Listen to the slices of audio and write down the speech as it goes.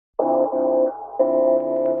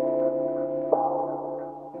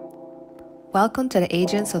Welcome to the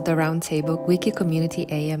Agents of the Roundtable Wiki Community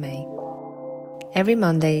AMA. Every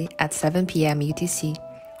Monday at 7 p.m. UTC,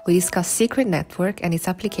 we discuss Secret Network and its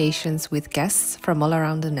applications with guests from all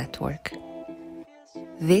around the network.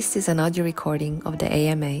 This is an audio recording of the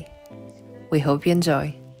AMA. We hope you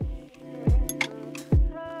enjoy.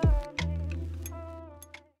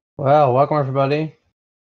 Well, welcome everybody,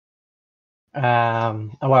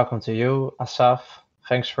 and welcome to you, Asaf.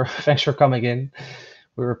 Thanks for coming in.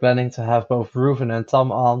 We were planning to have both Reuven and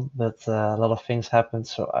Tom on, but a lot of things happened,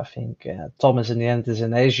 so I think Tom is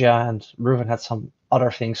in Asia, and Reuven had some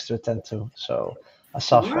other things to attend to. So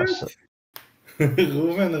Asaf was.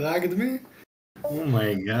 Reuven ragged me? Oh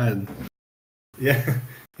my god.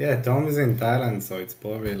 Yeah, Tom is in Thailand, so it's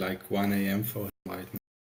probably like 1 a.m. for him right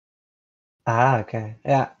now. Okay.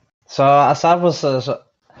 Yeah. So Asaf was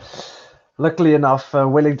luckily enough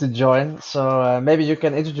willing to join. So maybe you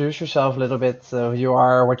can introduce yourself a little bit, who you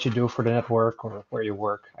are, what you do for the network, or where you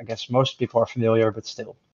work. I guess most people are familiar, but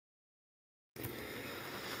still.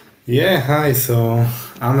 Yeah, hi. So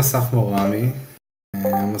I'm Asaf Morami.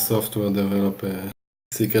 I'm a software developer at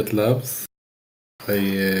Secret Labs. I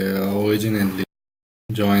originally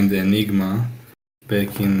joined Enigma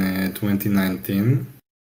back in 2019,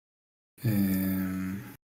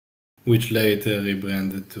 which later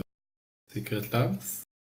rebranded to Secret Labs.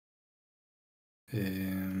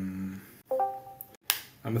 I'm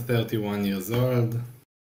 31 years old,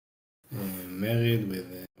 married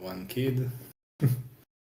with one kid.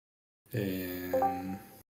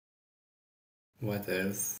 What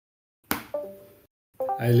else?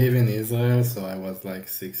 I live in Israel, so I was like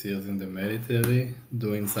 6 years in the military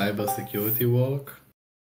doing cybersecurity work.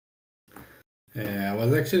 I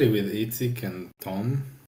was actually with Itzik and Tom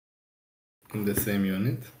in the same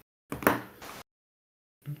unit.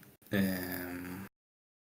 Yeah,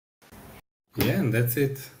 and that's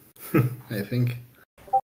it, I think.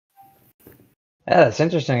 Yeah, that's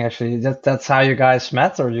interesting actually. That's how you guys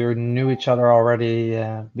met, or you knew each other already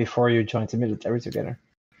before you joined the military together?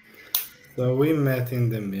 So we met in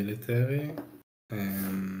the military,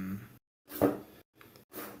 and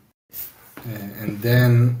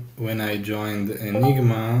then when I joined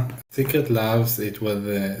Enigma, Secret Labs, it was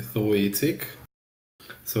through Itzik.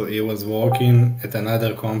 So he was working at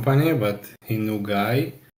another company, but he knew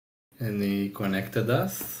Guy, and he connected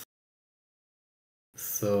us.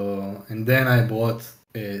 So, and then I brought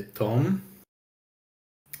Tom,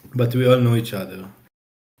 but we all knew each other.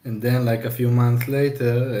 And then like a few months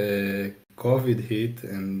later, COVID hit,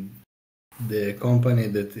 and the company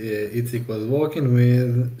that Itzik was working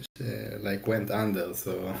with like went under,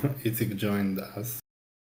 so Itzik joined us.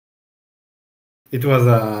 It was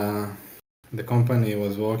the company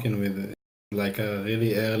was working with like a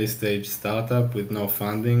really early stage startup with no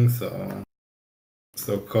funding, so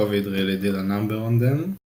COVID really did a number on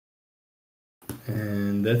them,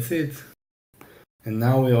 and that's it. And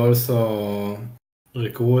now we also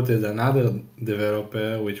recruited another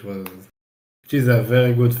developer, which is a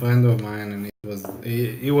very good friend of mine, and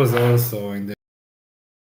he was also in the.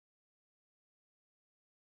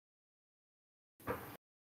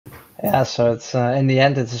 Yeah, so it's in the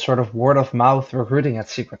end it's a sort of word of mouth recruiting at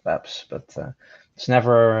Secret Labs, but it's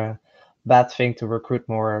never a bad thing to recruit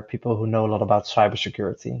more people who know a lot about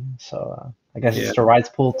cybersecurity. So I guess it's the right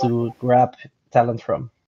pool to grab talent from.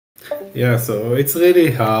 Yeah, so it's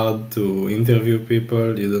really hard to interview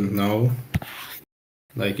people you don't know.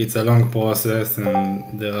 Like it's a long process,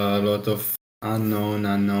 and there are a lot of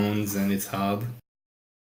unknowns, and it's hard.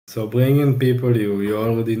 So bringing people you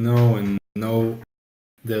already know and know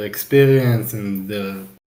their experience and their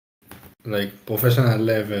like professional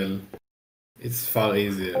level, it's far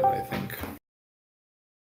easier, I think.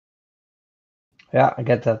 Yeah, I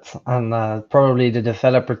get that. And probably the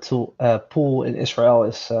developer pool in Israel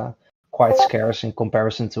is quite scarce in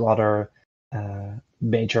comparison to other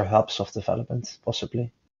major hubs of development,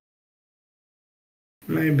 possibly.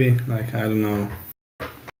 Maybe, like, I don't know.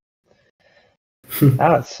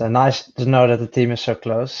 It's nice to know that the team is so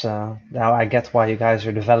close. Now I get why you guys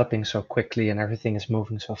are developing so quickly and everything is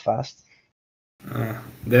moving so fast.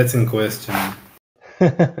 That's in question.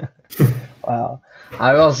 Well,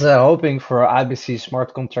 I was hoping for IBC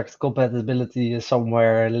smart contract compatibility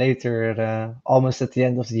somewhere later, almost at the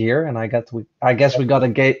end of the year, and I guess we got a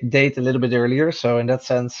date a little bit earlier. So in that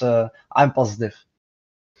sense, I'm positive.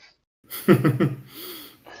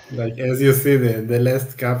 Like as you see, the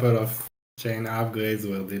last couple of chain upgrades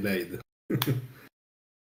were delayed.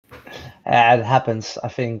 It happens. I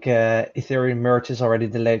think Ethereum merge is already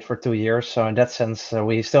delayed for 2 years, so in that sense,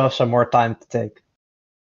 we still have some more time to take.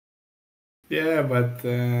 Yeah, but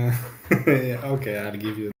okay, I'll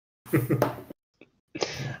give you.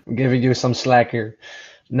 I'm giving you some slack here.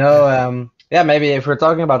 No, yeah, maybe if we're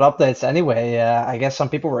talking about updates anyway, I guess some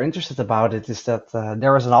people were interested about it. Is that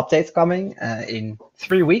there was an update coming in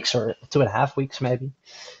 3 weeks or 2.5 weeks maybe,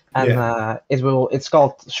 and Yeah. it's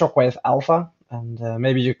called Shockwave Alpha, and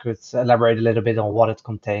maybe you could elaborate a little bit on what it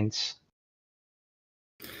contains.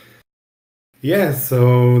 Yeah,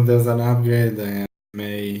 so there's an upgrade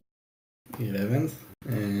May 11th.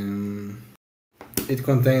 It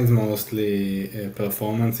contains mostly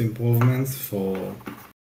performance improvements for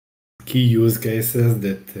key use cases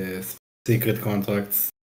that secret contracts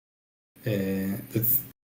that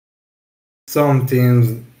some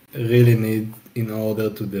teams really need in order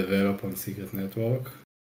to develop on secret network.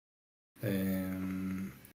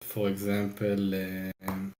 For example,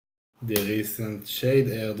 the recent Shade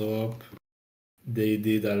airdrop, they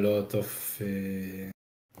did a lot of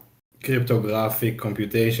cryptographic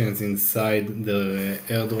computations inside the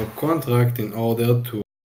airdrop contract in order to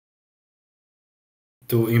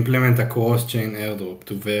implement a cross-chain airdrop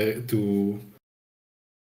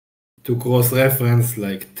to cross-reference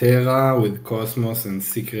like Terra with Cosmos and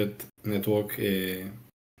secret network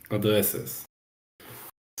addresses.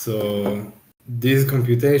 So these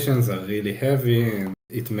computations are really heavy, and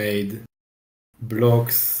it made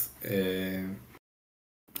blocks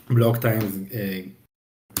block times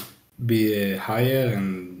be higher,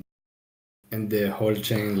 and the whole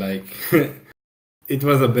chain like it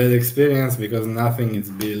was a bad experience because nothing is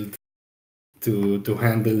built to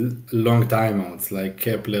handle long timeouts. Like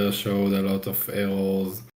Kepler showed a lot of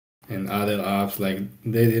errors, and other apps like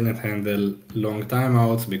they didn't handle long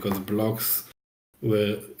timeouts because blocks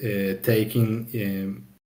were taking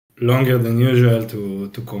longer than usual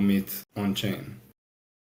to commit on chain.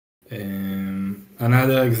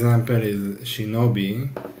 Another example is Shinobi,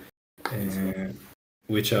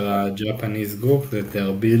 which are a Japanese group that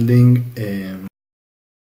are building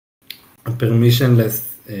a permissionless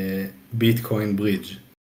Bitcoin bridge.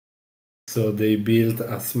 So they built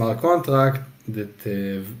a smart contract that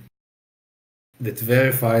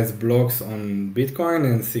verifies blocks on Bitcoin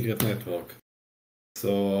and secret network.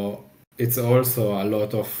 So it's also a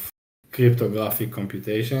lot of cryptographic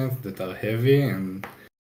computations that are heavy, and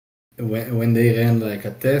when they ran like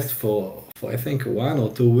a test for I think 1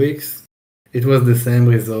 or 2 weeks, it was the same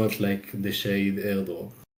result like the Shade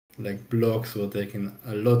airdrop. Like blocks were taking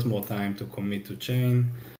a lot more time to commit to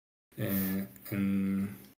chain,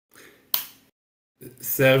 and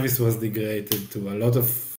service was degraded to a lot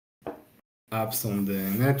of apps on the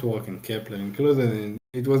network, and Kepler included, and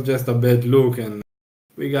it was just a bad look, and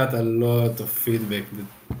we got a lot of feedback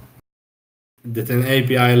that an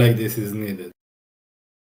API like this is needed.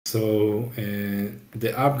 So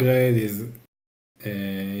the upgrade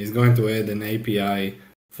is going to add an API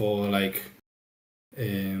for like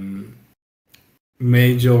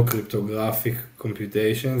major cryptographic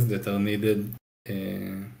computations that are needed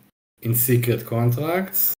in secret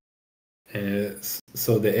contracts.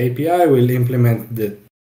 So the API will implement that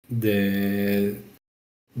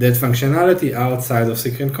functionality outside of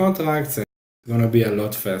secret contracts, and it's going to be a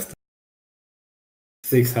lot faster.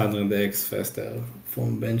 600x faster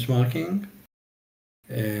from benchmarking.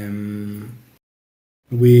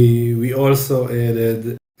 We also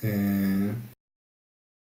added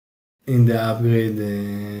in the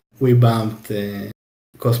upgrade, we bumped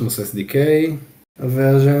Cosmos SDK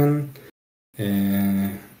version,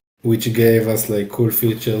 which gave us like cool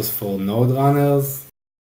features for node runners.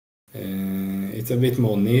 It's a bit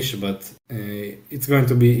more niche, but it's going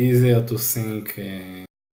to be easier to sync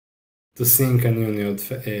a new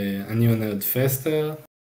node faster,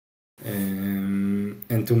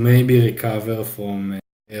 and to maybe recover from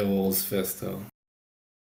errors faster.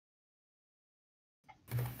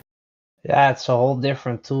 Yeah, it's a whole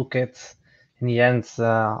different toolkit in the end,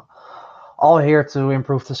 all here to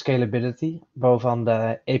improve the scalability, both on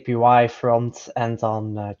the API front and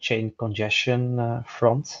on chain congestion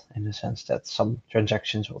front, in the sense that some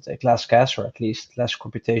transactions will take less gas or at least less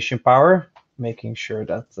computation power, making sure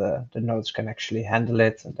that the nodes can actually handle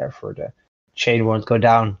it, and therefore the chain won't go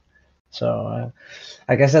down. So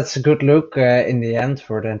I guess that's a good look in the end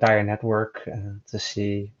for the entire network to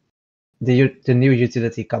see the new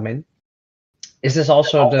utility come in. Is this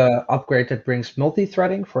also the upgrade that brings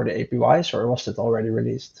multi-threading for the APIs, or was it already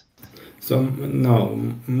released? So no,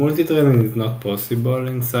 multi-threading is not possible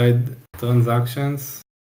inside transactions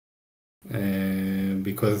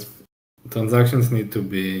because transactions need to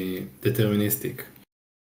be deterministic.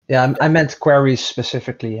 Yeah, I meant queries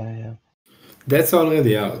specifically. Yeah. That's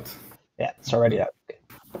already out. Yeah, it's already out. Okay.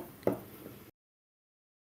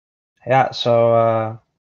 Yeah, so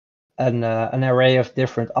an array of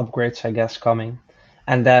different upgrades, I guess, coming.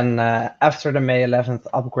 And then after the May 11th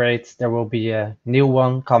upgrade, there will be a new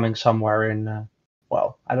one coming somewhere in,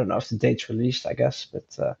 well, I don't know if the date's released, I guess,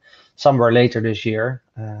 but somewhere later this year.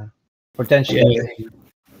 Potentially.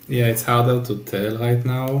 Yeah, it's harder to tell right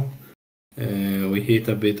now. We hit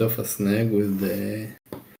a bit of a snag with the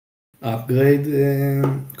upgrade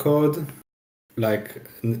code. Like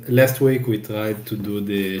last week, we tried to do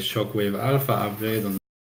the Shockwave Alpha upgrade on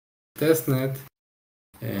testnet,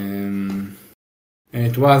 and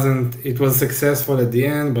it was successful at the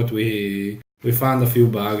end, but we found a few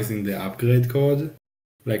bugs in the upgrade code,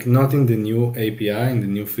 like not in the new API, in the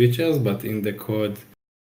new features, but in the code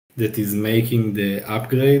that is making the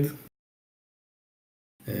upgrade.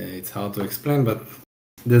 It's hard to explain, but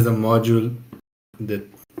there's a module that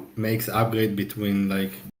makes upgrade between,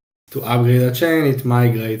 like, to upgrade a chain, it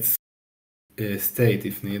migrates state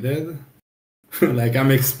if needed. Like,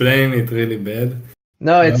 I'm explaining it really bad.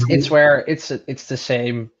 No, it's where it's the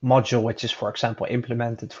same module, which is, for example,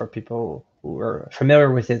 implemented for people who are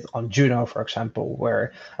familiar with it on Juno, for example,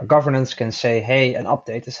 where a governance can say, hey, an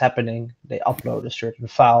update is happening. They upload a certain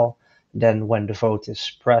file. Then when the vote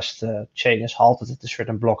is pressed, the chain is halted at a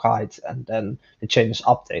certain block height, and then the chain is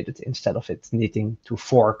updated instead of it needing to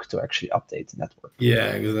fork to actually update the network. Yeah,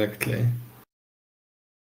 exactly.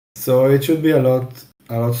 So it should be a lot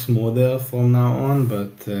smoother from now on,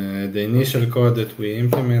 but the initial code that we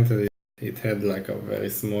implemented, it had like a very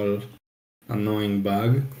small annoying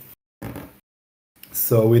bug.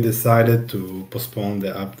 So we decided to postpone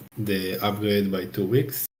the upgrade by 2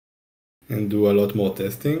 weeks and do a lot more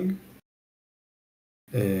testing.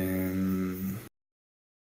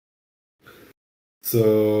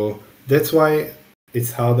 So that's why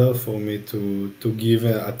it's harder for me to give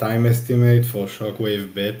a time estimate for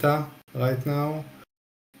Shockwave Beta right now.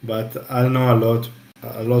 But I'll know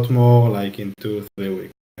a lot more like in 2-3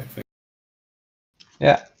 weeks, I think.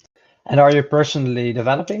 Yeah. And are you personally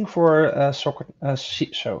developing for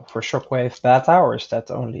for Shockwave Beta, or is that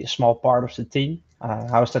only a small part of the team?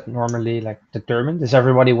 How is that normally like determined? Is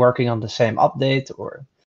everybody working on the same update, or?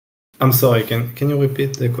 I'm sorry, can you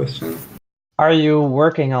repeat the question? Are you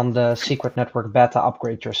working on the Secret Network Beta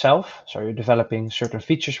upgrade yourself? So you're developing certain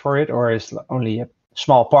features for it, or is only a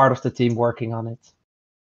small part of the team working on it?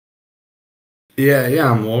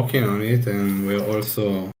 Yeah, I'm working on it, and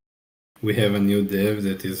we have a new dev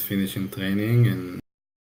that is finishing training, and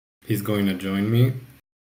he's going to join me.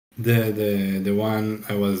 The one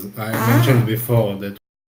I mentioned before that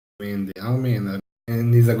in the army,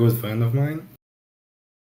 and he's a good friend of mine.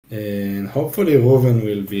 And hopefully Ruven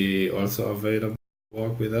will be also available to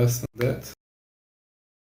work with us on that.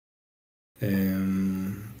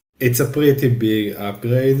 It's a pretty big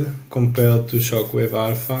upgrade compared to Shockwave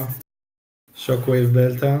Alpha, Shockwave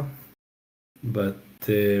Beta, but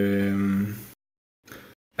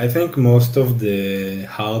I think most of the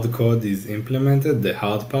hard code is implemented, the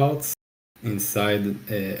hard parts, inside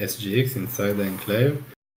SGX, inside the enclave,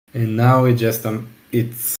 and now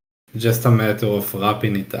it's just a matter of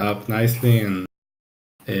wrapping it up nicely and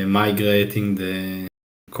migrating the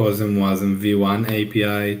COSM WASM V1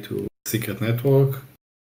 API to Secret Network.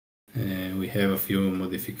 We have a few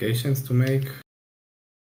modifications to make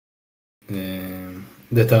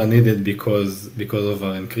that are needed because of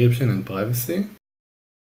our encryption and privacy.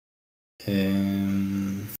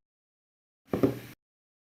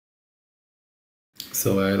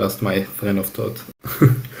 So I lost my train of thought.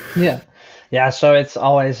 Yeah. So it's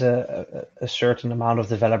always a certain amount of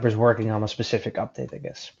developers working on a specific update, I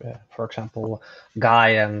guess. For example, Guy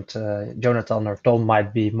and Jonathan or Tom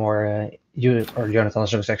might be more, Jonathan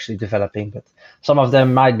is actually developing, but some of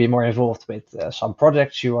them might be more involved with some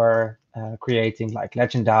projects you are creating, like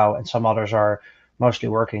Legend DAO, and some others are mostly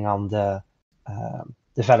working on the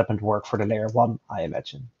development work for the layer 1, I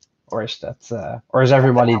imagine. Or is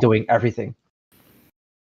everybody doing everything?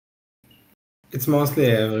 It's mostly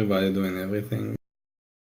everybody doing everything,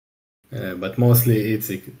 but mostly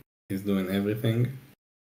Itzik is doing everything.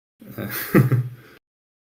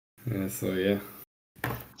 So yeah.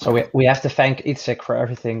 So we have to thank Itzik for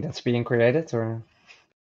everything that's being created, or?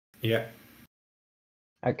 Yeah.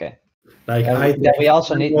 Okay. Like we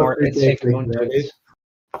also need more Itzik moon tweets.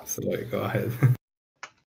 Sorry, go ahead.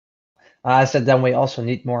 I said then we also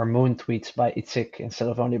need more moon tweets by Itzik instead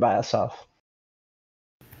of only by Asaf.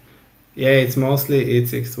 Yeah, it's mostly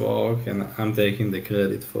Itzik's work, and I'm taking the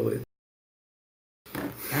credit for it.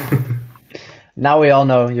 Now we all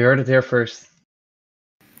know. You heard it here first.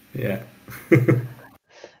 Yeah.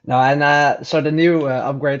 No, and so the new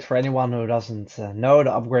upgrade, for anyone who doesn't know,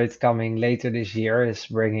 the upgrade coming later this year is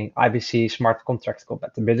bringing IBC smart contract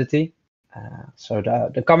compatibility. So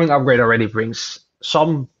the coming upgrade already brings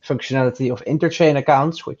some functionality of interchain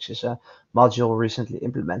accounts, which is a module recently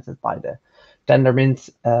implemented by the Tendermint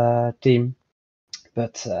team.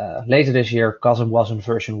 But later this year, COSM was in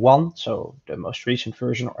version 1, so the most recent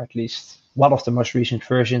version, or at least one of the most recent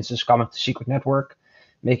versions, is coming to Secret Network,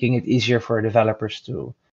 making it easier for developers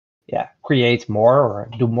to create more or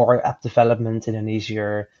do more app development in an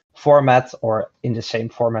easier format or in the same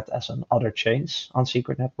format as on other chains on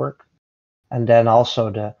Secret Network. And then also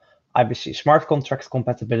the IBC smart contract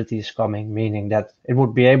compatibility is coming, meaning that it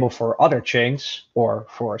would be able for other chains or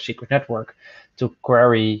for Secret Network to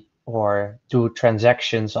query or do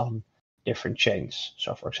transactions on different chains.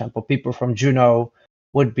 So for example, people from Juno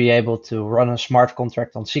would be able to run a smart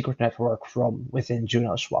contract on Secret Network from within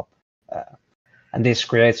Juno Swap. And this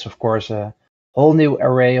creates, of course, a whole new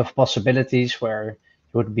array of possibilities where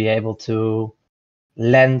you would be able to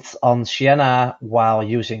lend on Sienna while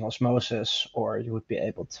using Osmosis, or you would be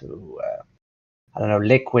able to,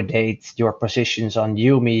 liquidate your positions on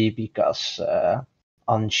Yumi because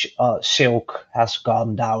on Silk has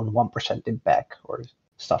gone down 1% in back or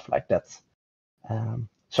stuff like that.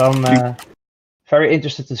 So I'm very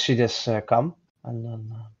interested to see this come. And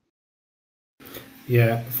then,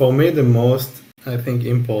 Yeah, for me the most, I think,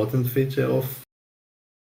 important feature of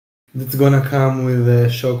that's gonna come with the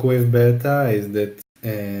Shockwave beta is that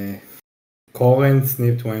current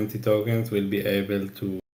SNP20 tokens will be able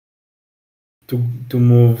to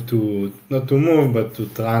move to, not to move, but to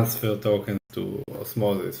transfer tokens to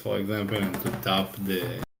Osmosis, for example, and to tap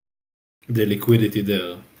the liquidity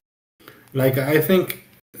there. Like, I think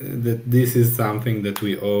that this is something that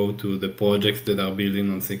we owe to the projects that are building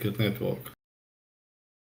on Secret Network.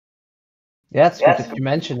 yeah, it's good that you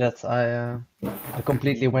mentioned that. I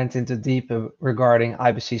completely went into deep regarding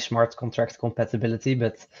IBC smart contract compatibility,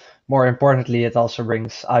 but more importantly, it also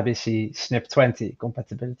brings IBC SNP20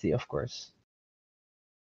 compatibility, of course.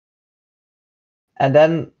 And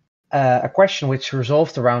then a question which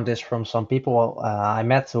resolved around this from some people I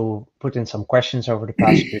met who put in some questions over the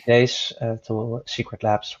past few days to Secret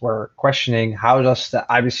Labs were questioning how does the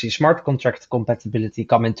IBC smart contract compatibility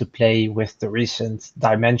come into play with the recent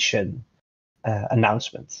Dimension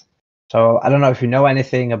announcement. So I don't know if you know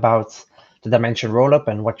anything about the Dimension rollup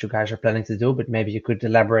and what you guys are planning to do, but maybe you could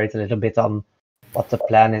elaborate a little bit on what the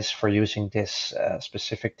plan is for using this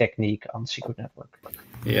specific technique on Secret Network.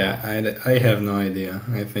 Yeah, I have no idea.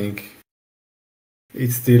 I think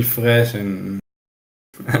it's still fresh and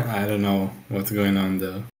I don't know what's going on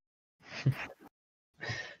there.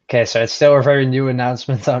 Okay, so it's still a very new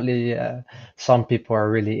announcement. Only some people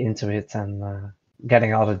are really into it and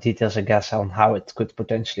getting all the details, I guess, on how it could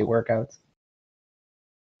potentially work out.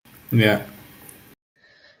 Yeah.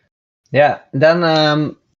 Yeah. Then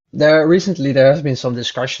there has been some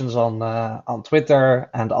discussions on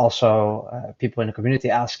Twitter and also people in the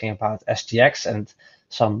community asking about SGX and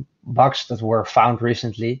some bugs that were found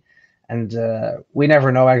recently, and we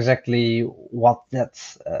never know exactly what that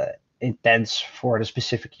intends for the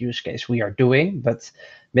specific use case we are doing, but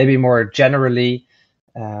maybe more generally,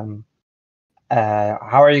 how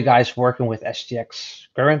are you guys working with SGX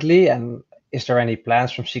currently? And is there any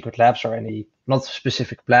plans from Secret Labs or any, not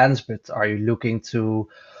specific plans, but are you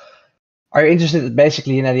interested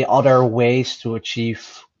basically in any other ways to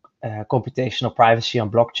achieve computational privacy on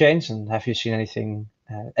blockchains? And have you seen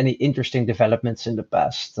any interesting developments in the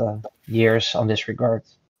past years on this regard?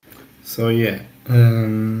 So yeah.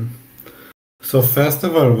 So first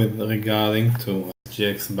of all, with regarding to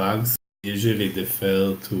SGX bugs, usually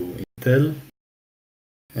defer to Intel,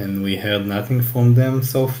 and we heard nothing from them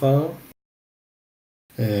so far.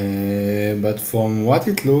 But from what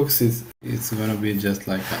it looks, it's gonna be just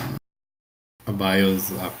like a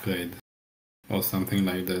BIOS upgrade or something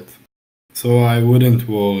like that. So I wouldn't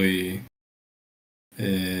worry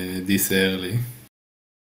this early.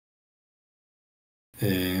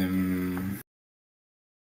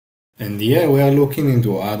 And yeah, we are looking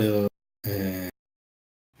into other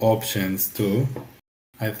options too.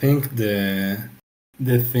 I think the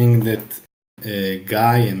thing that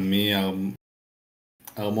Guy and me are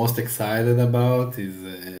most excited about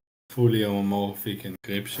is fully homomorphic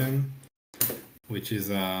encryption, which is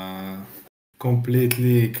a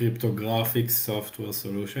completely cryptographic software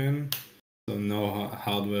solution. So no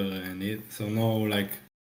hardware no like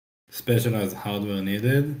specialized hardware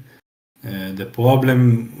needed. The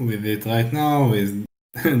problem with it right now is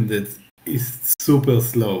that it's super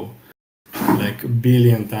slow, like a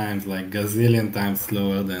billion times, like gazillion times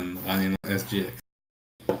slower than running on SGX.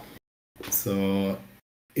 So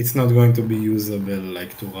it's not going to be usable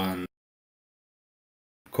like to run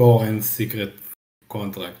core and secret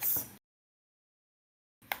contracts.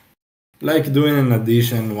 Like doing an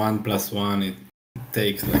addition 1 + 1, it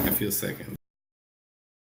takes like a few seconds.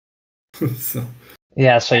 So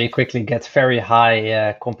Yeah, so you quickly get very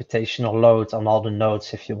high computational load on all the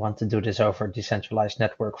nodes if you want to do this over a decentralized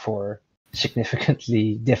network for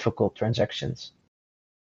significantly difficult transactions.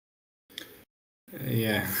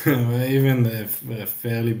 yeah, even a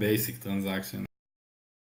fairly basic transaction.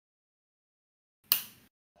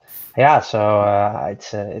 Yeah, so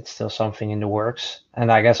it's still something in the works,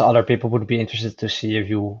 and I guess other people would be interested to see if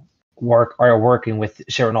you are working with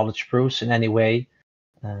zero knowledge proofs in any way.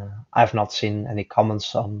 I've not seen any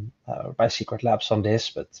comments on by Secret Labs on this,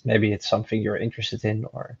 but maybe it's something you're interested in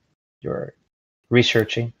or you're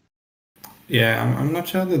researching. Yeah, I'm not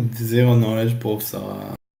sure that zero knowledge proofs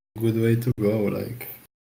are a good way to go. Like,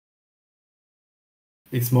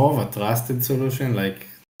 it's more of a trusted solution. Like,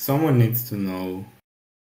 someone needs to know,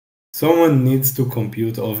 someone needs to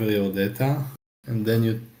compute over your data, and then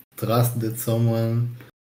you trust that someone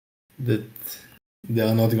that they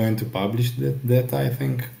are not going to publish that data, I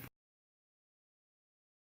think.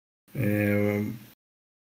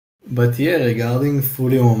 But yeah, regarding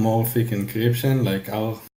fully homomorphic encryption, like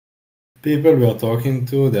our people we are talking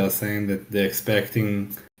to, they are saying that they're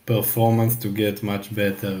expecting performance to get much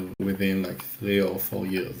better within like 3 or 4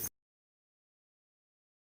 years.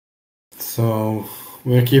 So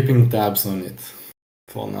we're keeping tabs on it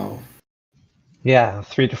for now. Yeah,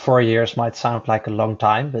 3 to 4 years might sound like a long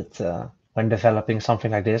time, but when developing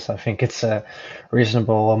something like this, I think it's a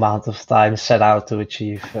reasonable amount of time set out to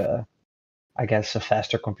achieve, I guess, a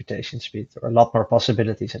faster computation speed or a lot more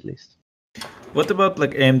possibilities at least. What about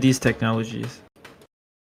like AMD's technologies?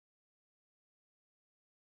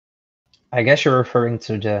 I guess you're referring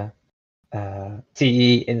to the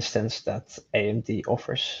TE instance that AMD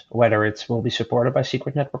offers, whether it will be supported by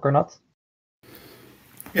Secret Network or not.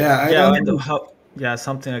 Yeah, I Yeah, don't and how, yeah,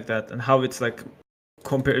 something like that, and how it's like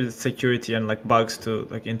compared to security and like bugs to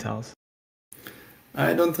like Intel's.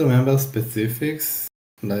 I don't remember specifics.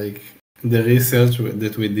 Like the research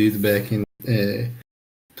that we did back in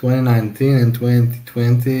 2019 and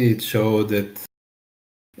 2020, it showed that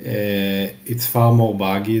it's far more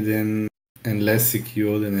buggy than and less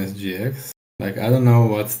secure than SGX. Like I don't know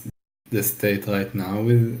what's the state right now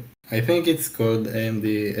with. I think it's called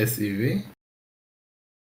AMD SEV.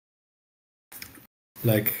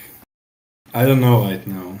 Like I don't know right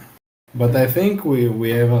now, but I think we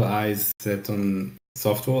have our eyes set on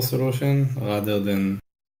software solution rather than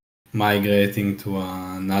migrating to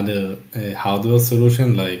another hardware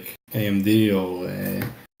solution like AMD or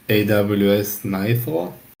AWS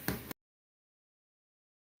Nitro.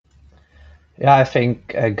 Yeah, I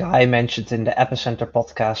think a guy mentioned in the Epicenter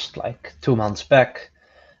podcast like 2 months back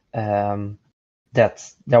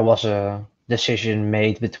that there was a decision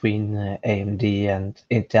made between AMD and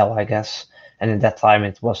Intel, I guess. And in that time,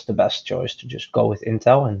 it was the best choice to just go with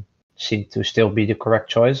Intel and seemed to still be the correct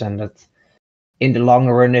choice. And that in the long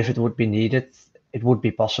run, if it would be needed, it would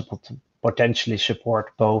be possible to potentially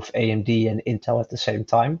support both AMD and Intel at the same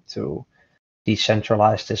time to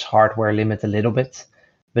decentralize this hardware limit a little bit.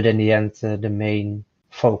 But in the end, the main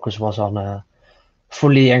focus was on a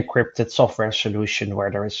fully encrypted software solution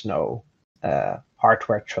where there is no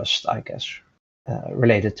hardware trust, I guess,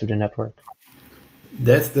 related to the network.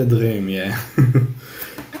 That's the dream, yeah.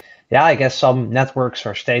 Yeah, I guess some networks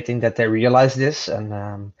are stating that they realize this,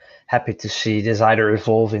 and happy to see this either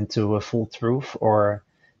evolve into a full truth or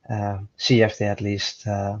see if they at least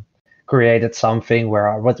created something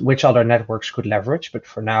where which other networks could leverage. But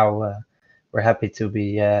for now, we're happy to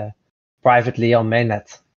be privately on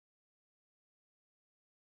mainnet.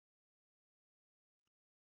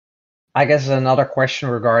 I guess another question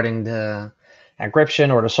regarding the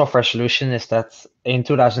encryption or the software solution is that in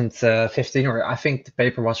 2015, or I think the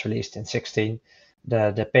paper was released in 16,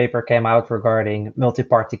 the paper came out regarding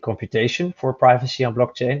multi-party computation for privacy on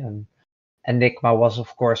blockchain. And Enigma was,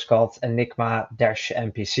 of course, called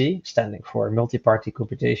Enigma-MPC, standing for multi-party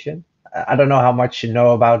computation. I don't know how much you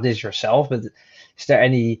know about this yourself, but is there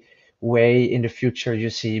any way in the future you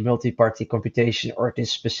see multi-party computation or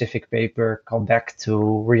this specific paper come back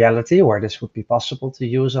to reality where this would be possible to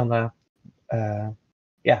use on a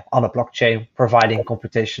on a blockchain providing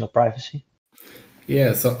computational privacy?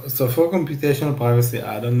 Yeah, so for computational privacy,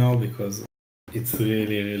 I don't know because it's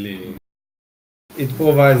really it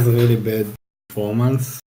provides really bad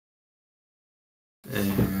performance,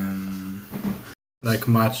 like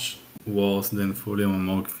much worse than fully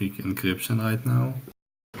homomorphic encryption right now.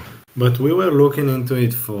 But we were looking into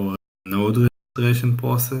it for node registration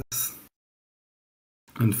process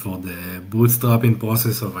and for the bootstrapping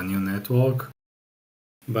process of a new network,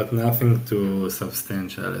 but nothing too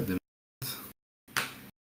substantial at the moment.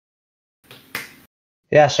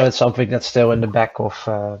 Yeah, so it's something that's still in the back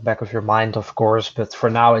of your mind, of course, but for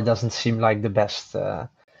now it doesn't seem like the best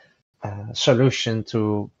solution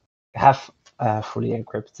to have fully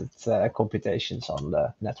encrypted computations on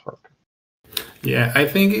the network. Yeah, I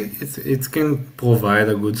think it can provide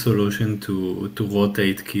a good solution to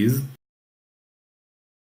rotate keys.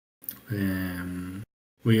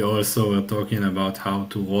 We also were talking about how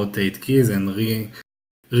to rotate keys and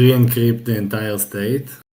re-encrypt the entire state.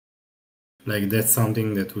 Like that's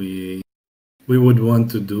something that we would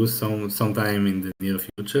want to do sometime in the near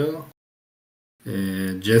future,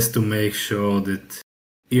 just to make sure that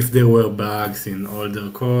if there were bugs in older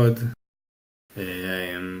code,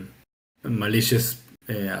 malicious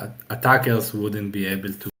attackers wouldn't be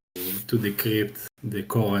able to decrypt the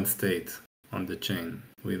current state on the chain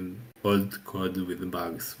with old code with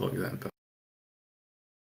bugs, for example.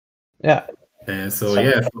 Yeah. So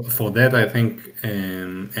yeah, for that I think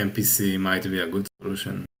MPC might be a good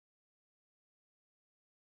solution.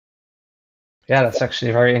 Yeah, that's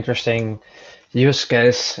actually a very interesting use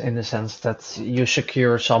case in the sense that you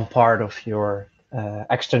secure some part of your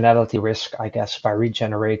externality risk, I guess, by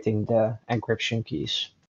regenerating the encryption keys.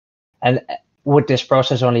 And would this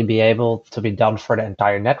process only be able to be done for the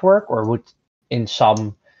entire network, or would in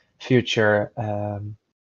some future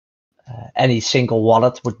any single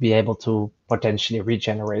wallet would be able to potentially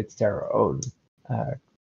regenerate their own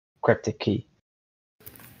cryptic key?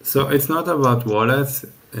 So it's not about wallets.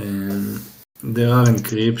 There are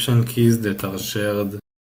encryption keys that are shared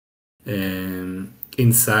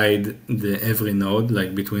inside every node,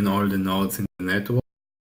 like between all the nodes in the network.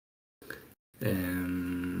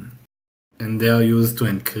 And they are used to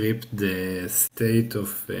encrypt the state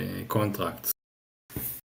of contracts.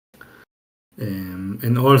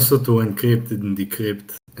 And also to encrypt and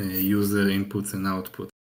decrypt user inputs and outputs.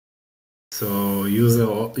 So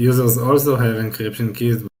users also have encryption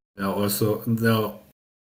keys, but they're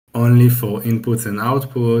only for inputs and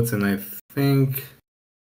outputs, and I think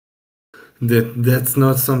that's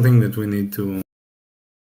not something that we need to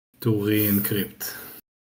re-encrypt.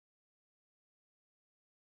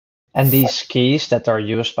 And these keys that are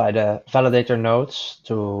used by the validator nodes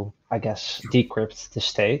to, I guess, decrypt the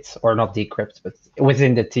state, or not decrypt, but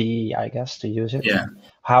within the TE, I guess, to use it. Yeah.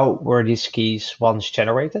 How were these keys once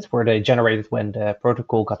generated? Were they generated when the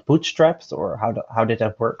protocol got bootstrapped, or how did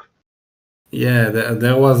that work? Yeah,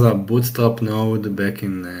 there was a bootstrap node back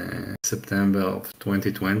in September of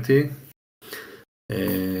 2020.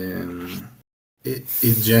 It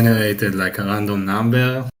generated like a random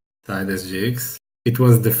number inside SGX. It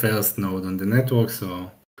was the first node on the network,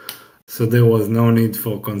 so there was no need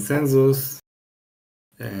for consensus.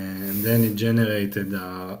 And then it generated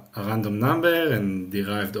a random number and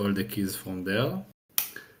derived all the keys from there.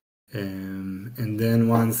 And then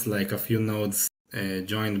once like a few nodes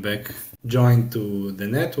joined to the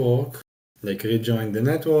network, like rejoined the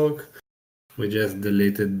network, we just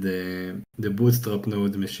deleted the bootstrap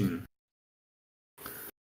node machine.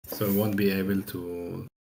 So it won't be able to.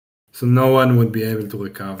 So no one would be able to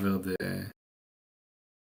recover the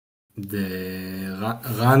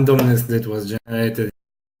randomness that was generated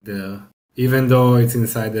there, even though it's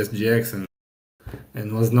inside SGX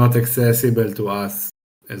and was not accessible to us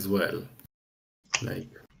as well. Like.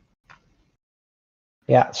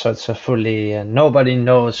 Yeah, so it's a fully nobody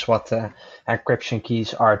knows what the encryption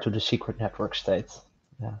keys are to the secret network state.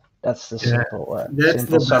 Yeah, that's the simple. That's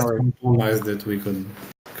simple the summary. best compromise that we could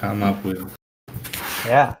come up with.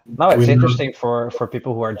 Yeah, no, it's interesting for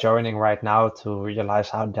people who are joining right now to realize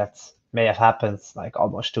how that may have happened like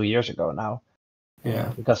almost 2 years ago now.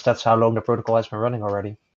 Yeah, because that's how long the protocol has been running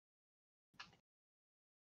already.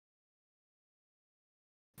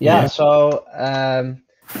 Yeah. So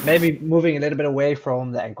maybe moving a little bit away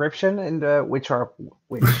from the encryption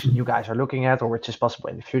which you guys are looking at, or which is possible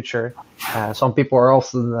in the future. Some people are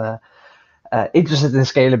often interested in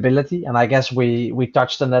scalability, and I guess we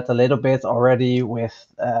touched on that a little bit already with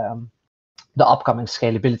the upcoming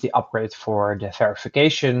scalability upgrade for the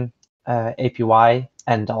verification API,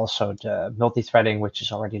 and also the multi-threading, which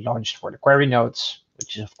is already launched for the query nodes,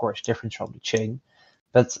 which is of course different from the chain.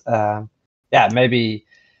 But yeah, maybe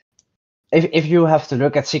if you have to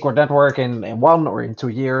look at secret network in 1 or in 2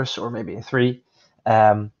 years, or maybe in 3,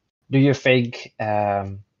 do you think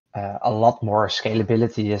a lot more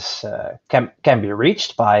scalability can be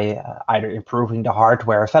reached by either improving the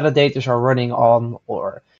hardware validators are running on,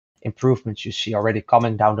 or improvements you see already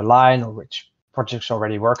coming down the line, or which projects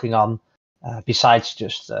already working on, besides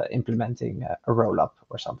just implementing a roll-up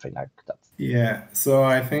or something like that? Yeah, so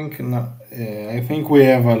I think we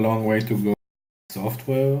have a long way to go with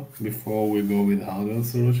software before we go with hardware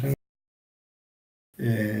solutions.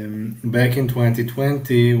 Back in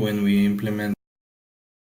 2020, when we implemented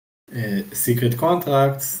secret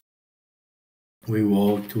contracts, we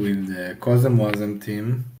worked with the COSM-WASM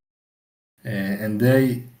team, and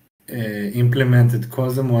they implemented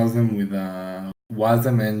COSM-WASM with a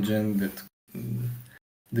WASM engine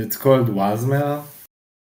that's called WASMer.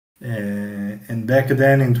 And back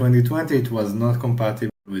then in 2020, it was not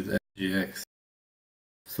compatible with SGX.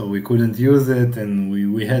 So we couldn't use it, and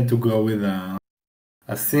we had to go with a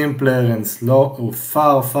simpler and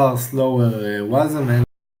far slower WASM engine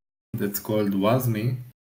that's called WASMe.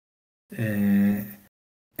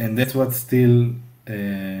 And that's what's still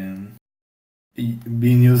being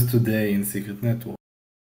used today in Secret Network.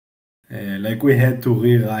 Like we had to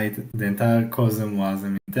rewrite the entire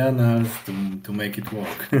COSM-WASM internals to make it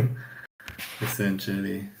work,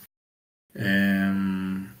 essentially.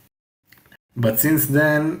 But since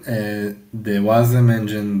then, the WASM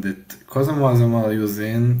engine that COSM-WASM are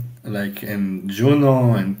using, like in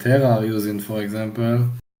Juno and Terra are using, for example,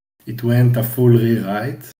 it went a full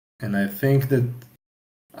rewrite. And I think that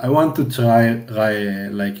I want to try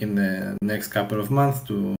like in the next couple of months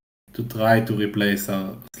to try to replace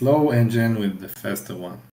our slow engine with the faster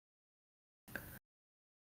one.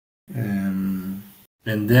 And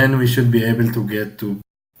then we should be able to get to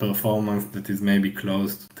performance that is maybe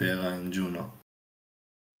close to Terra and Juno.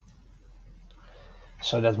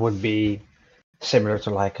 So that would be similar to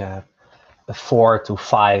like a 4 to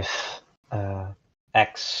 5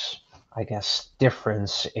 x, I guess,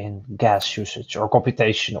 difference in gas usage or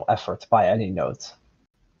computational effort by any node.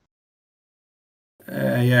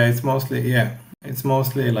 Yeah, it's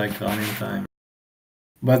mostly like running time,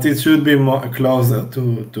 but it should be more closer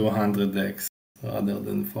to 100x rather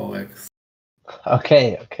than 4x.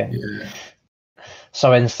 Okay. Yeah.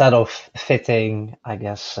 So instead of fitting, I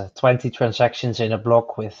guess, 20 transactions in a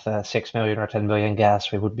block with 6 million or 10 million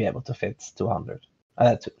gas, we would be able to fit 200.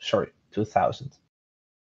 2,000.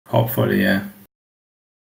 Hopefully, yeah.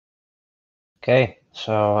 Okay,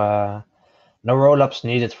 so no rollups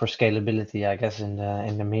needed for scalability, I guess, in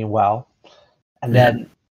the meanwhile. And then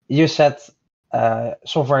you said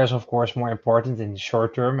software is, of course, more important in the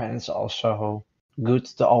short term, and it's also good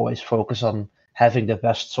to always focus on having the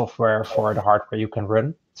best software for the hardware you can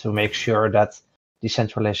run to make sure that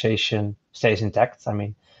decentralization stays intact. I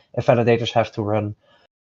mean, if validators have to run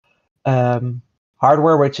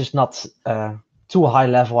hardware which is not too high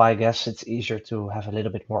level, I guess it's easier to have a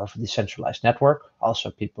little bit more of a decentralized network.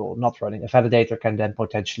 Also, people not running a validator can then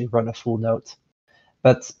potentially run a full node.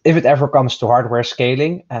 But if it ever comes to hardware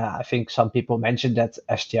scaling, I think some people mentioned that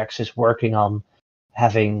SGX is working on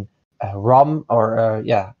having RAM or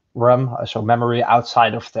RAM, so memory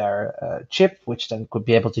outside of their chip, which then could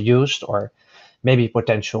be able to use, or maybe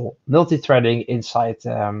potential multi-threading inside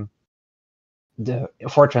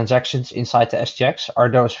for transactions inside the SGX. Are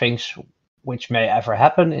those things which may ever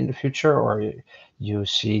happen in the future, or you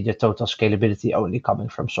see the total scalability only coming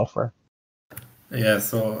from software? Yeah,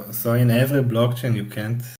 so in every blockchain you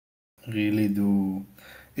can't really do.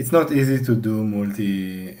 It's not easy to do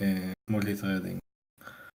multi-threading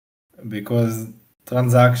because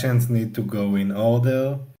transactions need to go in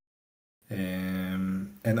order,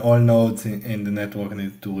 and all nodes in the network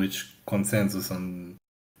need to reach consensus on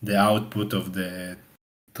the output of the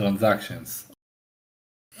transactions.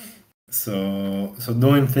 So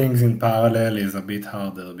doing things in parallel is a bit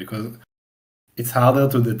harder because it's harder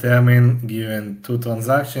to determine, given two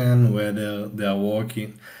transactions, whether they are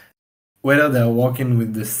working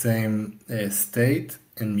with the same state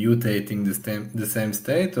and mutating the same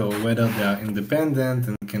state, or whether they are independent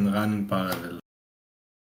and can run in parallel.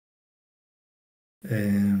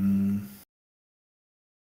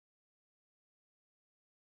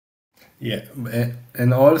 Yeah,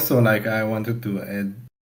 and also, like, I wanted to add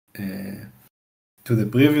to the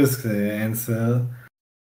previous answer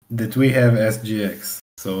that we have SGX.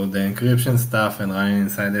 So the encryption stuff and running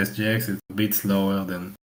inside SGX is a bit slower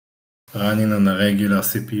than running on a regular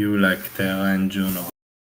CPU like Terra and Juno.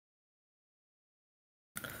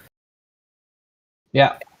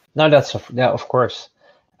 Yeah, no, that's of course.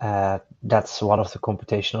 That's one of the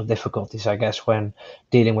computational difficulties, I guess, when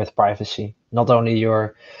dealing with privacy. Not only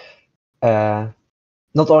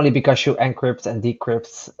because you encrypt and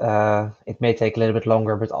decrypt, it may take a little bit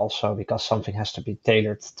longer, but also because something has to be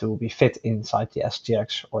tailored to be fit inside the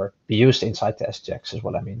SGX or be used inside the SGX is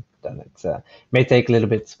what I mean. Then it may take a little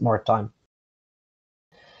bit more time.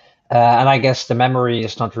 And I guess the memory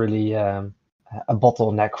is not really a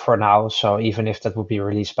bottleneck for now. So even if that would be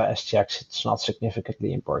released by SGX, it's not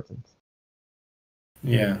significantly important.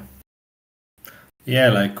 Yeah. Yeah,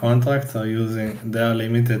 like contracts are they are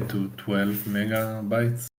limited to 12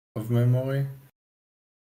 megabytes of memory.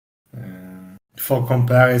 For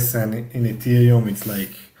comparison, in Ethereum, it's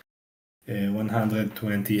like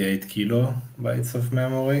 128 kilobytes of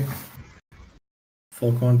memory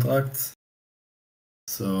for contracts.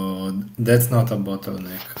 So that's not a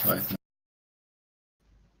bottleneck right now.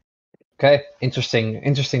 Okay,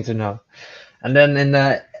 interesting to know. And then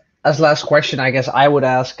as last question, I guess I would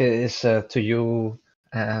ask is to you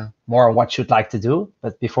more what you'd like to do.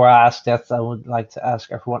 But before I ask that, I would like to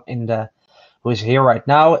ask everyone who is here right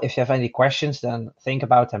now, if you have any questions, then think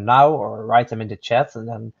about them now or write them in the chat, and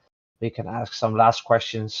then we can ask some last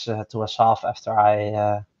questions to Asaf after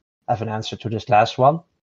I have an answer to this last one.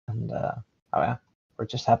 And oh yeah, we're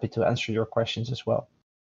just happy to answer your questions as well.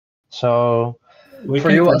 So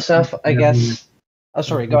for you, Asaf, I guess. Oh,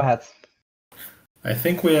 sorry. Go ahead. I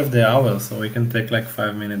think we have the hour, so we can take like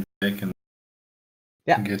 5 minute break and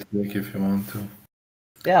get back if you want to.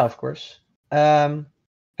 Yeah, of course.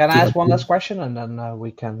 Can I ask one last question, and then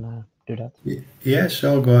we can do that? Yeah,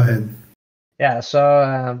 sure. Go ahead. Yeah.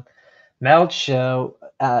 So Melch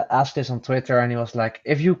asked this on Twitter, and he was like,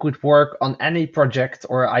 "If you could work on any project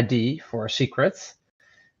or ID for a secret,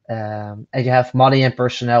 and you have money and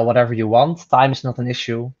personnel, whatever you want, time is not an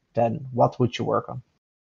issue, then what would you work on?"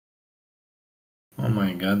 Oh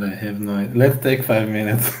my god, I have no idea. Let's take 5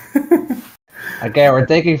 minutes. Okay, we're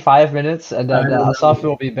taking 5 minutes, and then Asaf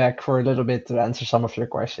will be back for a little bit to answer some of your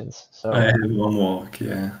questions. So I have homework,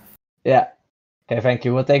 yeah. Yeah. Okay, thank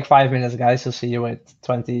you. We'll take 5 minutes, guys. I'll see you at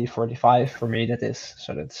 20:45 for me. That is,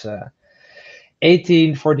 so that's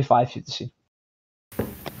 18:45 UTC.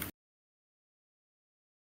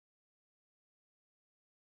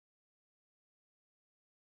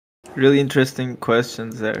 Really interesting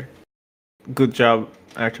questions there. Good job,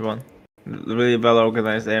 Archibald. Really well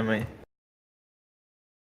organized AMA.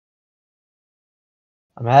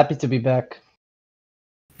 I'm happy to be back.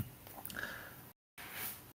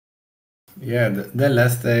 Yeah, the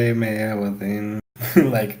last AMA I was in,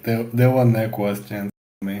 like there were no questions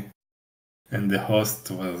for me, and the host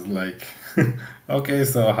was like, "Okay,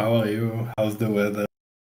 so how are you? How's the weather?"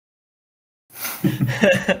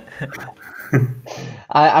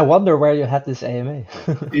 I wonder where you had this AMA.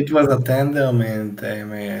 It was a Tendermint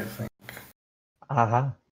AMA, I think.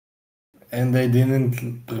 And they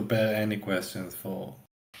didn't prepare any questions for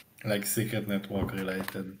like secret network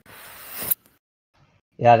related.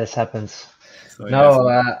 Yeah, this happens. So,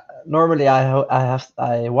 no, normally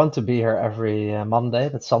I want to be here every Monday,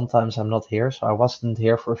 but sometimes I'm not here. So I wasn't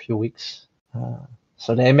here for a few weeks.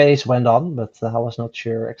 So the AMAs went on, but I was not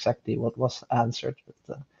sure exactly what was answered.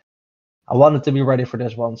 But I wanted to be ready for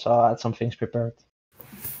this one, so I had some things prepared.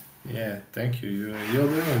 Yeah, thank you. You're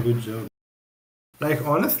doing a good job. Like,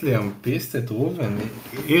 honestly, I'm pissed at Ruven.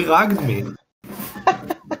 He ragged me.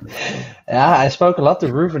 Yeah, I spoke a lot to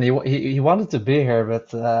Ruven. He wanted to be here,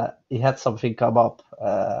 but he had something come up.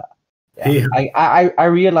 I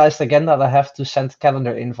realized again that I have to send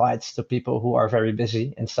calendar invites to people who are very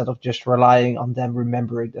busy instead of just relying on them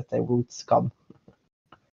remembering that they would come.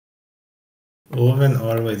 Ruven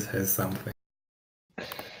always has something.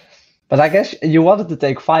 But I guess you wanted to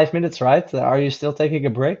take 5 minutes, right? Are you still taking a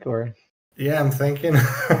break, or? Yeah, I'm thinking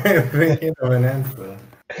of an answer.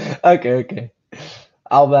 Okay.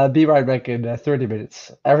 I'll be right back in 30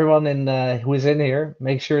 minutes. Everyone who is in here,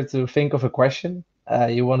 make sure to think of a question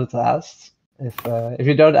you wanted to ask. If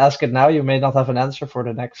you don't ask it now, you may not have an answer for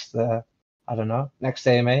the next, I don't know, next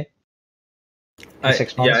AMA in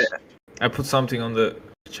 6 months. Yeah, I put something on the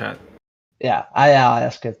chat. Yeah, I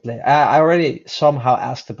asked it later. I already somehow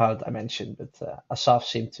asked about Dimension, but Asaf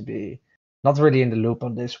seemed to be not really in the loop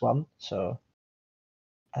on this one. So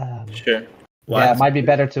sure. Yeah, it might be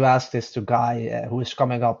better to ask this to Guy, who is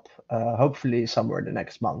coming up hopefully somewhere the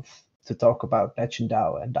next month to talk about Legend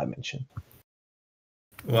DAO and Dimension.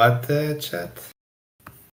 What chat?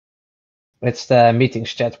 It's the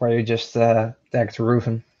meetings chat where you just tagged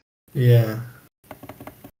Ruven. Yeah.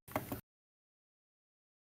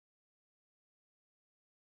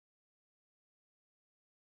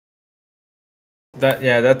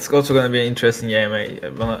 That's also gonna be an interesting AMA. I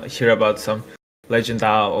wanna hear about some Legend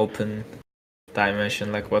DAO open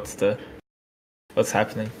dimension, like what's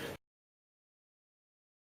happening.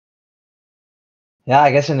 Yeah,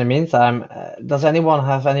 I guess in the meantime, does anyone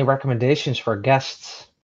have any recommendations for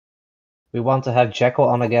guests? we want to have Jekyll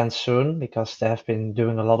on again soon because they have been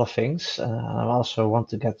doing a lot of things. I also want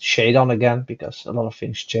to get Shade on again because a lot of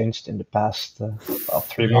things changed in the past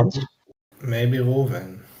 3 months. Maybe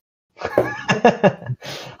Ruven.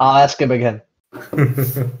 I'll ask him again.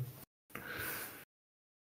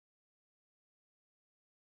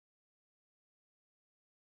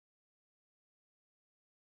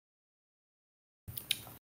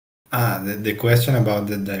 The question about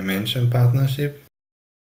the Dimension partnership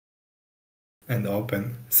and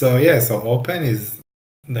Open. So yeah, so Open is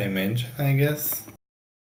Dimension, I guess.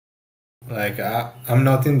 Like I'm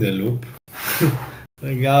not in the loop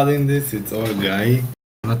regarding this. It's all Guy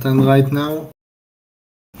Jonathan right now,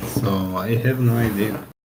 so I have no idea.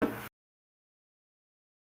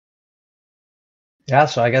 Yeah,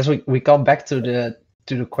 so I guess we come back to the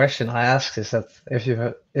question I asked, is that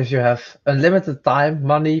if you have unlimited time,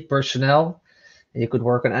 money, personnel, and you could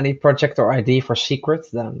work on any project or idea for Secret,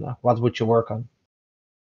 then what would you work on?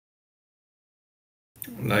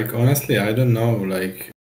 Like honestly, I don't know.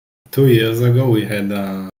 Like 2 years ago, we had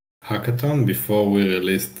a hackathon before we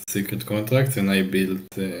released Secret Contracts, and I built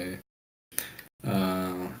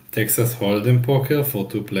Texas Hold'em poker for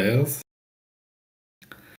 2 players.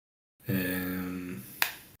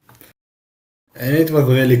 And it was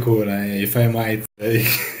really cool, if I might say.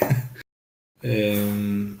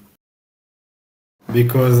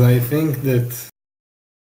 Because I think that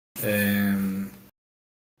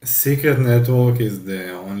Secret Network is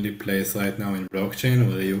the only place right now in blockchain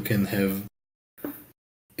where you can have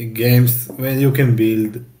games, where you can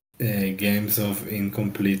build games of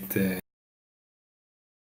incomplete,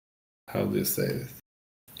 how do you say this?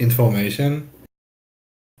 Information.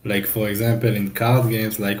 Like for example, in card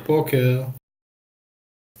games like poker,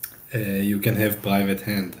 you can have private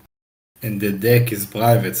hand. And the deck is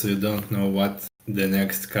private, so you don't know what the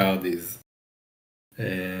next card is.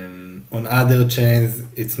 On other chains,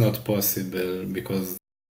 it's not possible because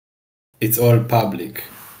it's all public.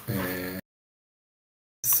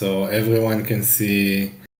 So everyone can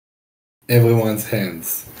see everyone's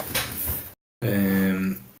hands.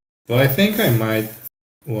 So I think I might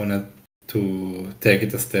want to take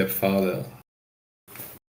it a step further.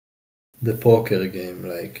 The poker game,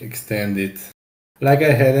 like extend it. Like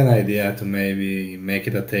I had an idea to maybe make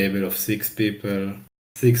it a table of 6 people,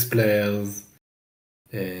 6 players,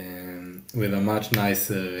 with a much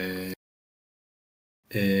nicer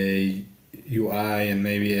UI, and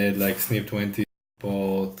maybe add like Snip20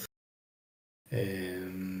 support.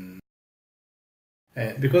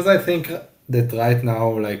 Because I think that right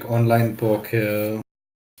now, like online poker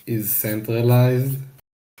is centralized,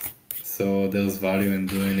 so there's value in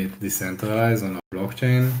doing it decentralized on a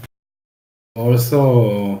blockchain.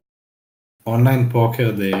 Also, online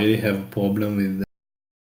poker, they really have a problem with the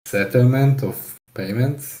settlement of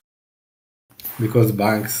payments because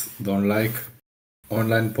banks don't like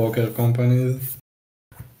online poker companies.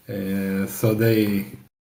 So they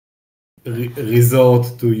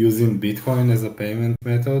resort to using Bitcoin as a payment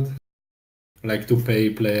method, like to pay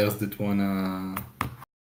players that wanna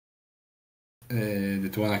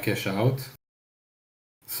cash out.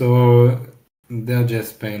 So they're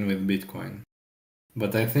just paying with Bitcoin.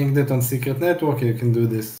 But I think that on Secret Network you can do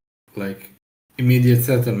this like immediate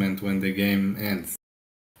settlement when the game ends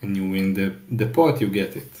and you win the pot, you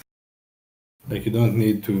get it. Like you don't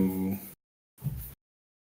need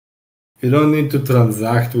to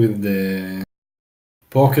transact with the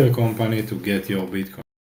poker company to get your Bitcoin.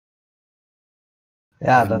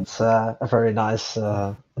 Yeah, that's a very nice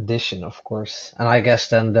addition, of course. And I guess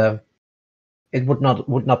then it would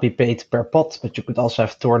not be paid per pot, but you could also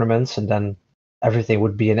have tournaments, and then everything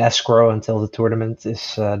would be in escrow until the tournament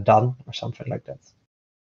is done, or something like that.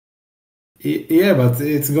 Yeah, but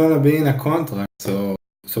it's gonna be in a contract. So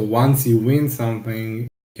once you win something,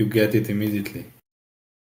 you get it immediately.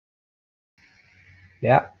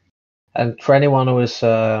 Yeah. And for anyone who is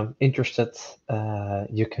interested,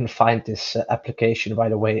 you can find this application, by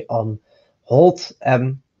the way, on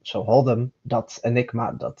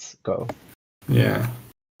hold'em.enigma.go. Yeah.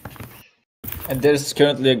 And there's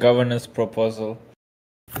currently a governance proposal.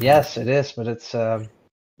 Yes, it is, but it's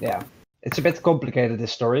it's a bit complicated,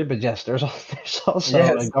 this story. But yes, there's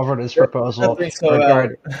also a governance proposal.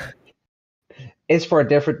 It's for a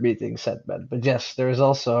different meeting segment, but yes, there is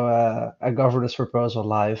also a governance proposal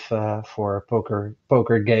live for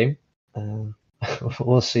poker game.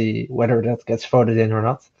 We'll see whether that gets voted in or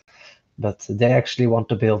not, but they actually want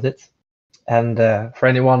to build it. And for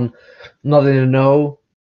anyone not in the know,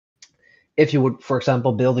 if you would, for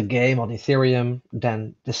example, build a game on Ethereum,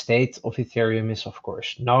 then the state of Ethereum is of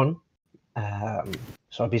course known.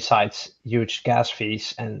 So besides huge gas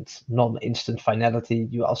fees and non-instant finality,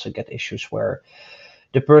 you also get issues where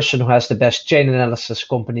the person who has the best chain analysis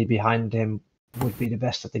company behind him would be the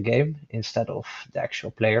best at the game instead of the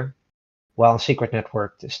actual player. While in Secret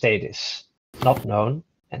Network, the state is not known,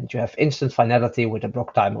 and you have instant finality with a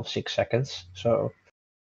block time of 6 seconds. So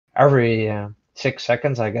every 6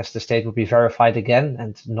 seconds, I guess the state will be verified again,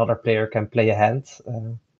 and another player can play a hand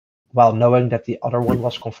while knowing that the other one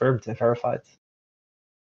was confirmed and verified.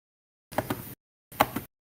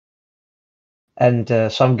 And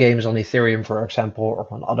some games on Ethereum, for example, or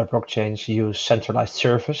on other blockchains use centralized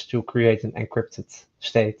servers to create an encrypted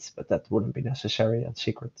state, but that wouldn't be necessary on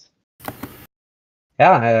Secret.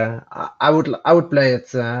 Yeah, I would play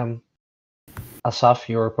it. Asaf,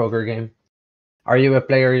 your poker game. Are you a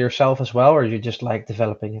player yourself as well, or you just like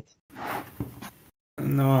developing it?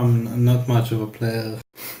 No, I'm not much of a player.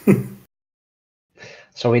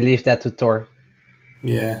 So we leave that to Tor.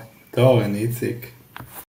 Yeah, Tor and Itzik.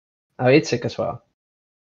 Oh, Itzik as well.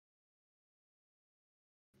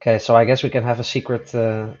 Okay, so I guess we can have a secret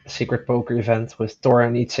poker event with Tor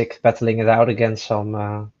and Itzik battling it out against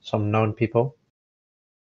some known people.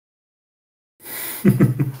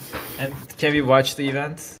 And can we watch the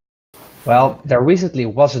event? Well, there recently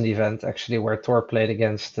was an event actually where Tor played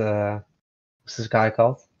against what's this guy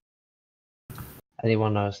called?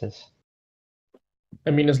 Anyone knows this? I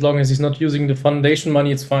mean, as long as he's not using the foundation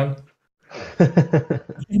money, it's fine.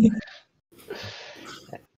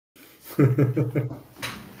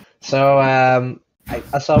 So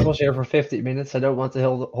Asaf was here for 50 minutes. I don't want to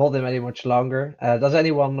hold him any much longer. Does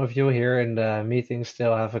any one of you here in the meeting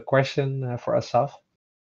still have a question for Asaf?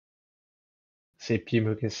 See,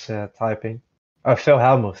 Pimuk is typing. Oh, Phil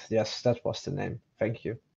Helmuth. Yes, that was the name. Thank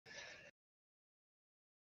you.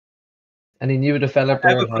 Any new developer?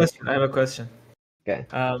 I have a question. Okay,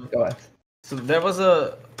 go ahead. So there was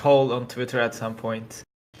a poll on Twitter at some point,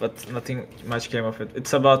 but nothing much came of it.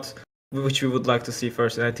 It's about which we would like to see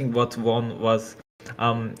first, and I think what won was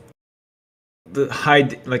the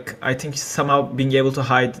hide. Like, I think somehow being able to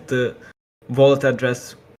hide the wallet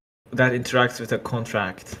address that interacts with a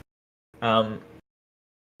contract.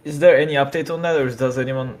 Is there any update on that, or does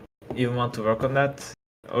anyone even want to work on that,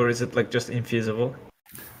 or is it like just infeasible?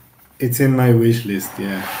 It's in my wish list,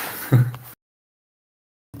 yeah.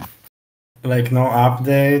 Like, no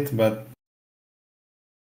update, but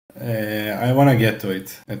I want to get to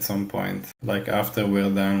it at some point. Like, after we're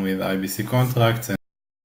done with IBC contracts and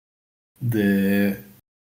the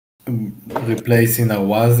replacing our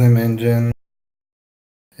WASM engine,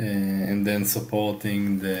 and then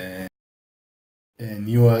supporting the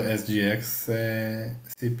newer SGX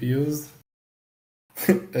CPUs.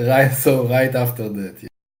 Right after that,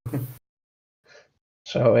 yeah.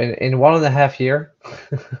 So in 1.5 years.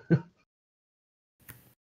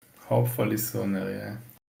 Hopefully sooner, yeah.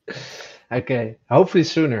 Okay, hopefully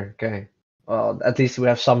sooner. Okay. Well, at least we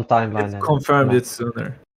have some timeline. It's confirmed it's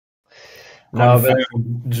sooner. No, but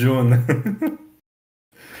June.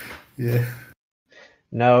 Yeah.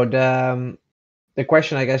 No, the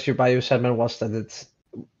question I guess by you, Sedman, was that it's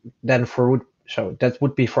then so that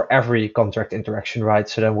would be for every contract interaction, right?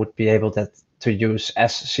 So then would be able to use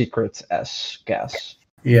as secret as gas.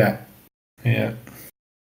 Yeah. Yeah.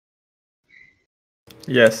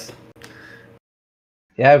 Yes.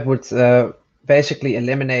 Yeah, it would basically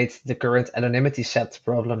eliminate the current anonymity set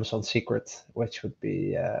problems on secret, which would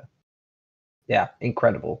be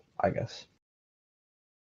incredible, I guess.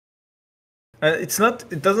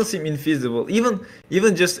 It doesn't seem infeasible.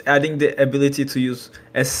 Even just adding the ability to use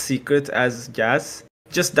as secret as gas,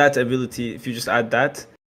 just that ability, if you just add that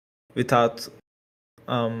without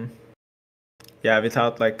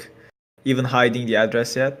without like even hiding the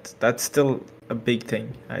address yet, that's still a big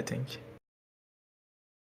thing, I think.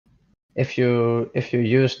 If you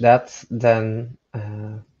use that, then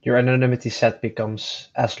your anonymity set becomes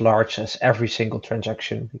as large as every single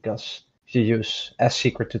transaction, because if you use as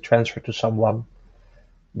secret to transfer to someone,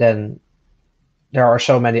 then there are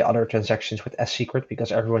so many other transactions with as secret,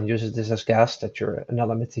 because everyone uses this as gas, that your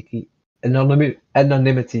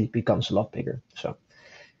anonymity becomes a lot bigger. So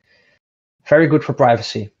very good for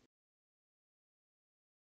privacy.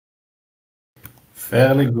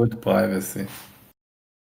 Fairly good privacy.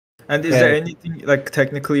 And is there anything like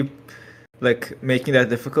technically like making that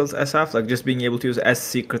difficult, Asaf? Like just being able to use as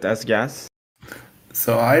secret as gas?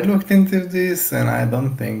 So I looked into this and I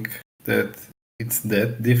don't think that it's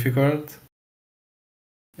that difficult.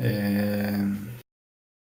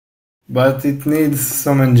 But it needs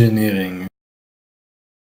some engineering.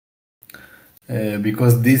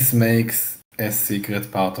 Because this makes as secret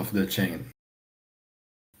part of the chain.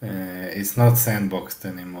 it's not sandboxed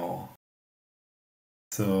anymore.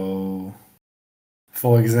 So,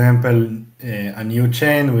 for example, a new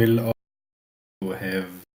chain will also have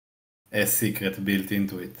a secret built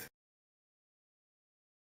into it.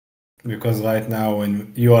 Because right now,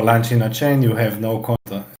 when you are launching a chain, you have no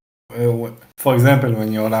contract. For example,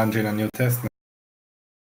 when you're launching a new testnet,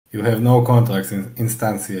 you have no contracts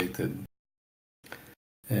instantiated.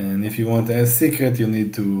 And if you want a secret, you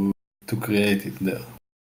need to create it there.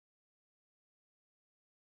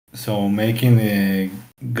 So making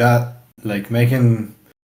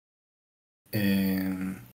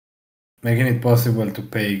making it possible to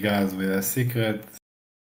pay gas with a secret,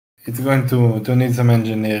 it's going to need some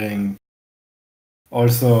engineering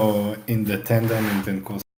also in the tendermint and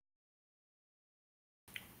cost.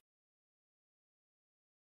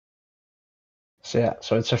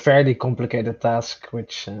 So it's a fairly complicated task,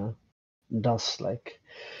 which does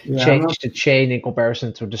Yeah, change the chain in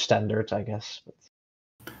comparison to the standard, I guess.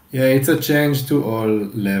 Yeah, it's a change to all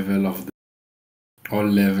levels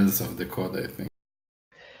of the code, I think.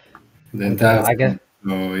 The And, entire I guess,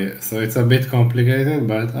 so it's a bit complicated,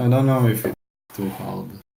 but I don't know if it's too hard.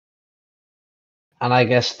 and I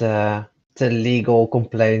guess the legal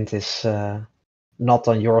complaint is not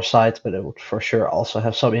on your side, but it would for sure also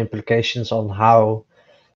have some implications on how,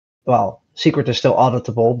 well, secret is still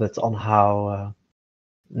auditable, but on how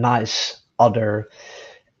nice other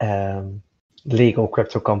legal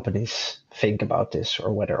crypto companies think about this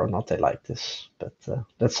or whether or not they like this. But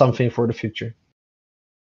that's something for the future.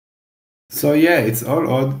 So yeah, it's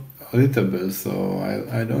all auditable, so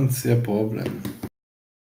I don't see a problem.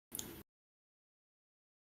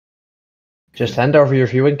 Just hand over your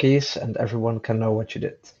viewing keys and everyone can know what you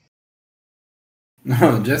did.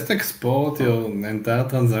 No, just export your entire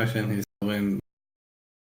transaction history and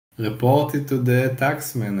report it to the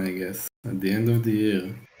taxman, I guess, at the end of the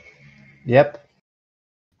year. Yep.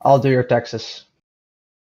 I'll do your taxes.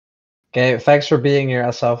 Okay, thanks for being here,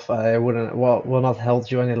 Asaf. I will not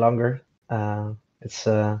hold you any longer. It's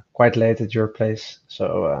quite late at your place,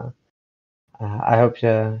 so I hope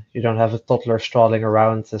you don't have a toddler strolling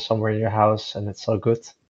around somewhere in your house and it's all good.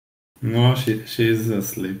 No, she's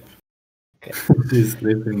asleep. Okay. She's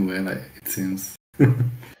sleeping well, it seems.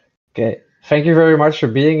 Okay, thank you very much for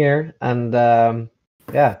being here, and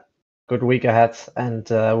yeah, good week ahead, and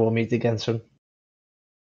we'll meet again soon.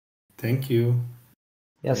 Thank you.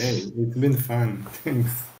 Yes. Hey, it's been fun.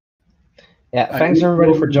 Thanks. Yeah, thanks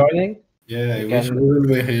everybody for joining. Yeah, I wish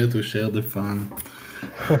Ruben were here to share the fun.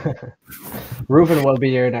 Ruben will be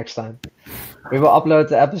here next time. We will upload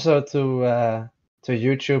the episode to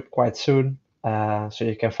YouTube quite soon, so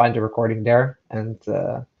you can find the recording there. And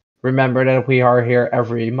remember that we are here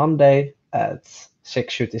every Monday at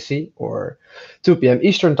 6 UTC or 2 p.m.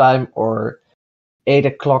 Eastern Time or 8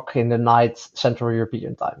 o'clock in the night Central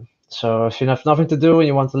European Time. So if you have nothing to do and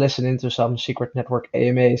you want to listen into some secret network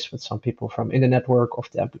AMAs with some people from in the network or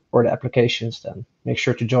the applications, then make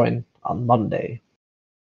sure to join on Monday.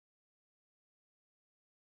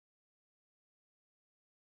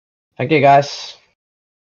 Thank you, guys.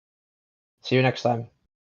 See you next time.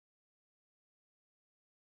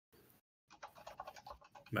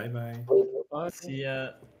 Bye-bye. See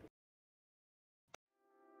ya.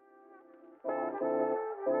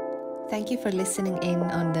 Thank you for listening in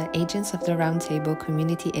on the Agents of the Roundtable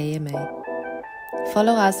Community AMA.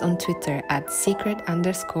 Follow us on Twitter at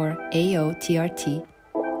secret_AOTRT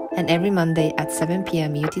and every Monday at 7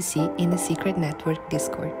 p.m. UTC in the Secret Network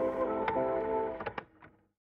Discord.